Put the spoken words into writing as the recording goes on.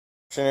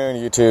Good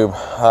afternoon,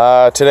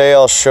 YouTube. Today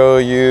I'll show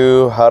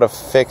you how to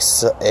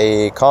fix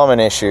a common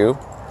issue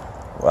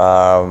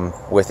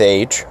with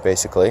age,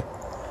 basically.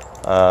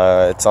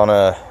 It's on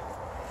a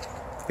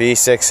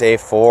B6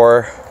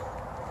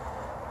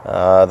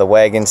 A4, the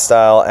wagon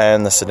style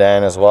and the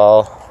sedan as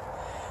well.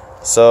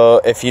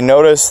 So if you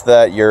notice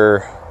that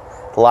you're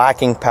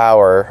lacking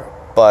power,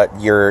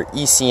 but your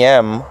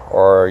ECM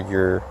or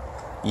your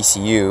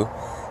ECU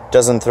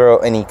doesn't throw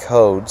any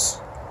codes,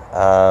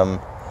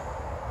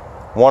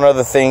 one of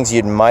the things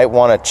you might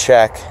want to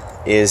check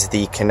is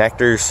the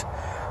connectors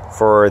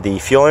for the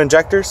fuel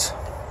injectors.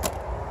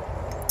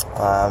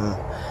 I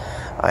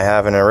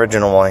have an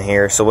original one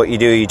here. So what you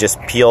do, you just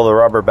peel the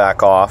rubber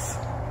back off,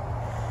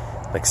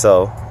 like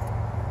so,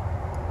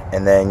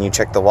 and then you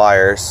check the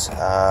wires.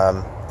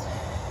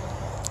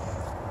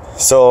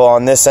 So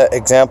on this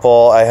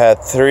example, I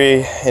had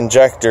 3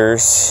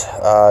 injectors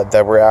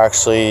that were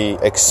actually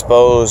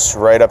exposed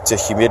right up to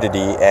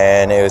humidity,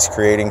 and it was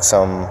creating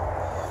some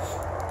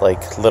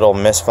like little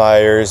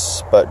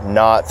misfires, but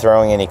not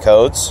throwing any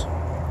codes.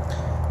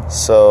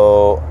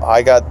 So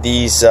I got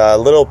these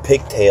little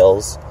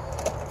pigtails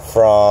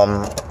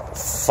from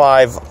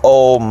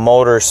POWWAAA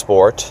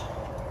Motorsport.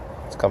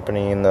 It's a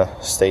company in the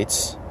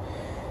States.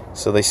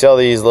 So they sell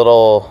these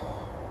little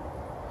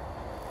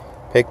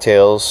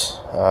pigtails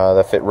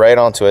that fit right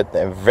onto it.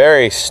 They're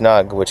very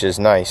snug, which is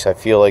nice. I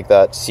feel like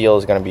that seal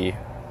is going to be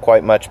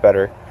quite much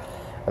better.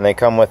 And they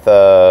come with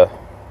I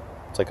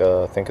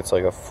think it's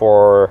like a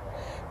 4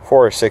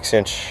 or 6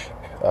 inch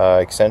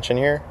extension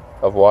here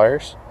of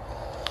wires.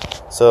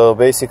 So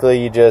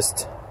basically you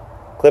just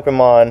clip them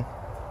on,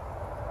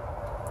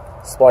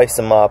 splice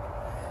them up,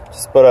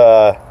 just put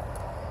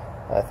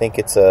I think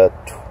it's a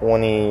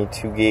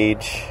 22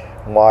 gauge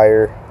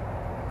wire,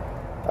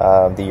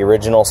 the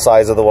original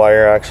size of the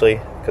wire actually,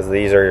 because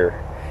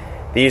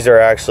these are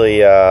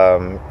actually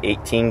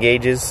 18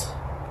 gauges,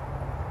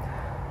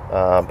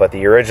 but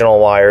the original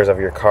wires of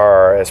your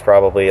car is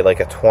probably like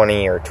a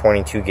 20 or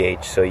 22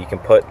 gauge, so you can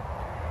put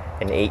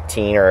an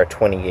 18 or a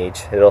 20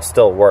 gauge, it'll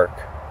still work.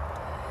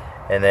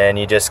 And then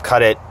you just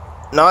cut it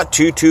not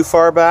too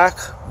far back,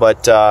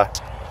 but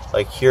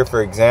like here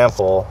for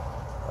example,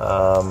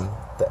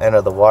 the end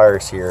of the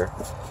wires here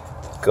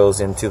goes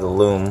into the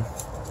loom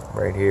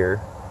right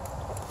here,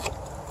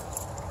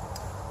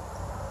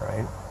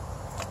 right?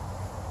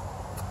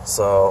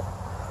 So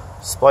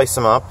splice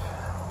them up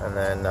and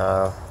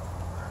then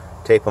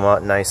tape them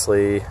out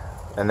nicely.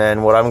 And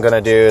then what I'm gonna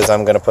do is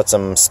I'm gonna put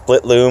some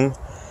split loom,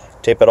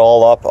 tape it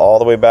all up all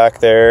the way back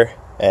there.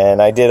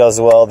 And I did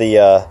as well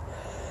the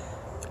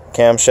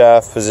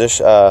camshaft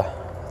position, I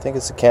think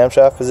it's a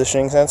camshaft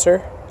positioning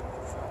sensor.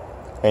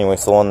 Anyway,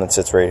 it's the one that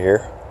sits right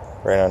here,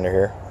 right under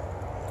here.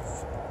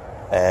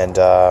 And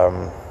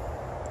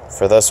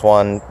for this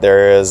one,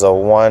 there is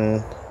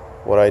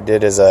what I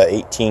did is a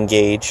 18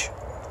 gauge,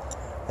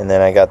 and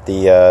then I got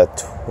the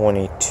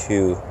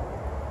 22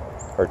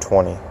 or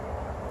 20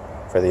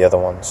 for the other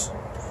ones.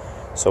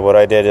 So what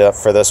I did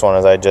for this one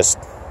is I just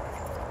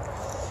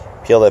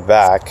peeled it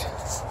back.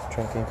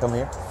 Can you come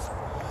here?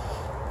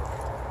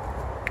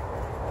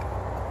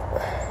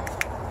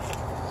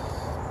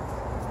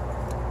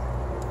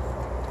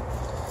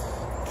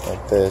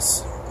 Like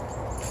this.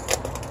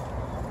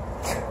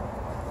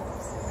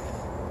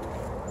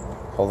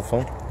 Hold the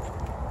phone.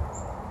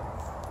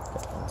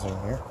 It's in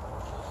here.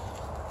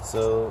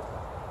 So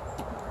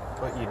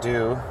what you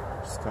do,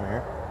 just come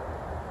here.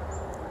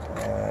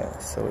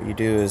 So what you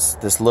do is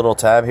this little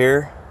tab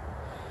here,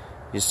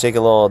 you just take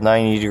a little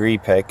 90-degree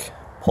pick,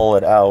 pull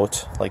it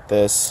out like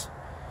this,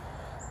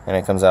 and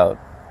it comes out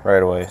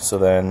right away. So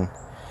then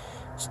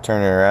just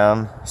turn it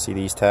around, see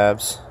these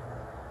tabs?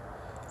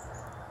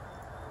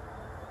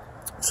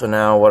 So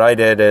now what I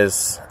did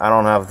is, I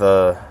don't have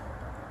the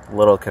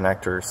little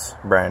connectors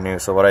brand new,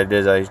 so what I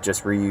did is I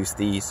just reused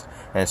these,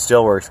 and it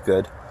still works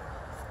good.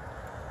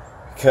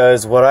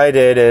 Because what I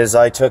did is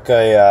I took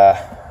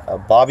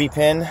a bobby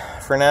pin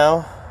for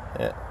now,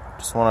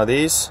 just one of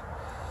these,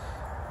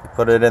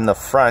 put it in the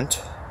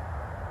front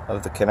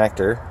of the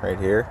connector right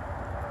here.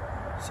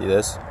 See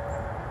this?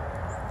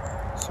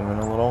 Zoom in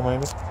a little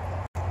maybe.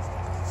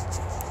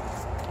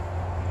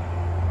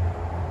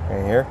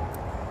 Right here.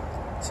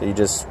 So you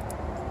just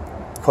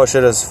push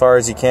it as far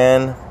as you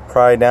can,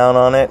 pry down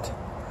on it,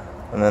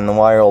 and then the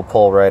wire will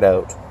pull right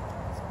out.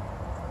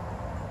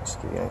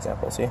 Just give you an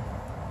example, see?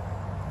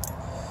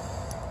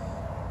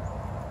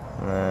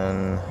 And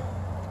then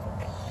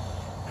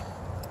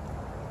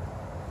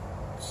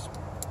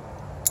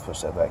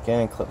push that back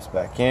in, clips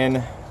back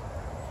in.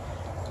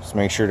 Just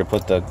make sure to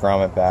put the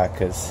grommet back,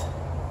 because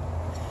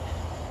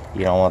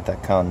you don't want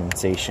that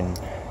condensation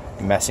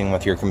messing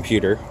with your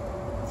computer.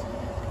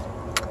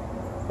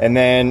 And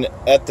then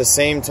at the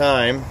same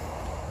time,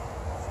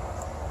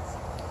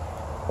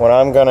 what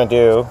I'm gonna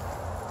do,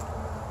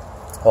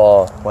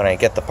 well, when I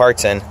get the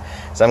parts in,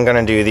 is I'm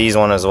gonna do these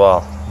one as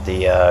well,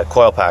 the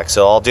coil pack.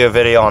 So I'll do a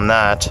video on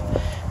that,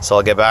 so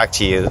I'll get back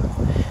to you,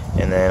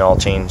 and then I'll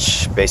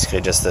change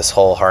basically just this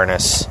whole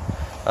harness.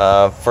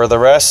 For the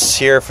rest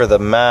here, for the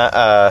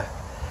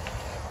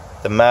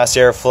the mass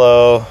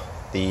airflow,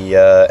 the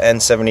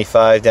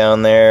N75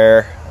 down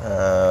there.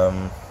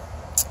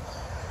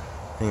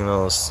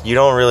 You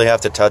don't really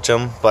have to touch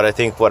them, but I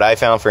think what I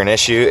found for an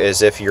issue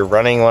is if you're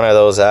running one of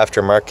those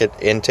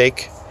aftermarket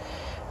intake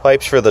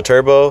pipes for the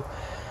turbo,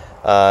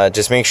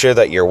 just make sure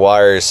that your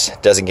wires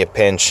doesn't get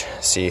pinched.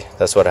 See,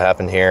 that's what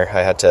happened here.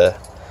 I had to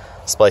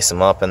splice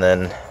them up and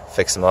then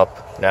fix them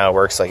up. Now it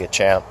works like a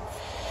champ.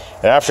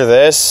 And after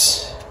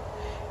this,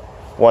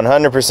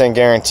 100%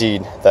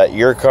 guaranteed that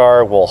your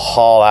car will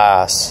haul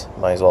ass.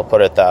 Might as well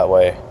put it that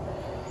way.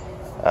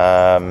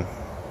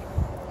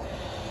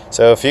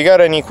 So if you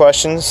got any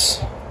questions,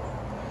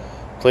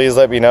 please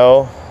let me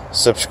know.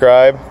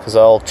 Subscribe, because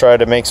I'll try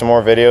to make some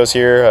more videos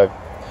here.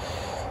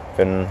 I've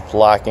been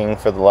lacking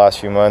for the last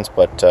few months,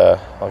 but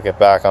I'll get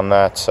back on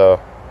that. So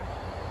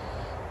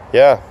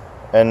yeah,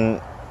 and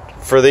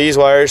for these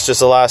wires,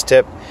 just a last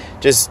tip,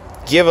 just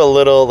give a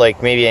little,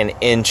 like maybe an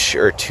inch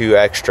or two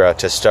extra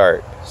to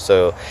start,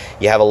 so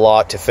you have a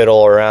lot to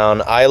fiddle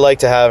around. I like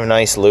to have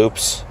nice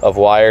loops of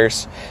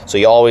wires, so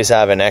you always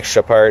have an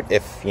extra part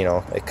if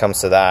it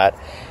comes to that.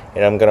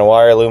 And I'm gonna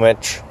wire loom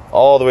it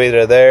all the way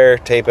to there,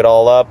 tape it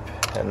all up,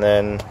 and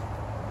then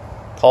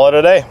call it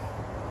a day.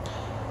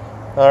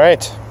 All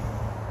right.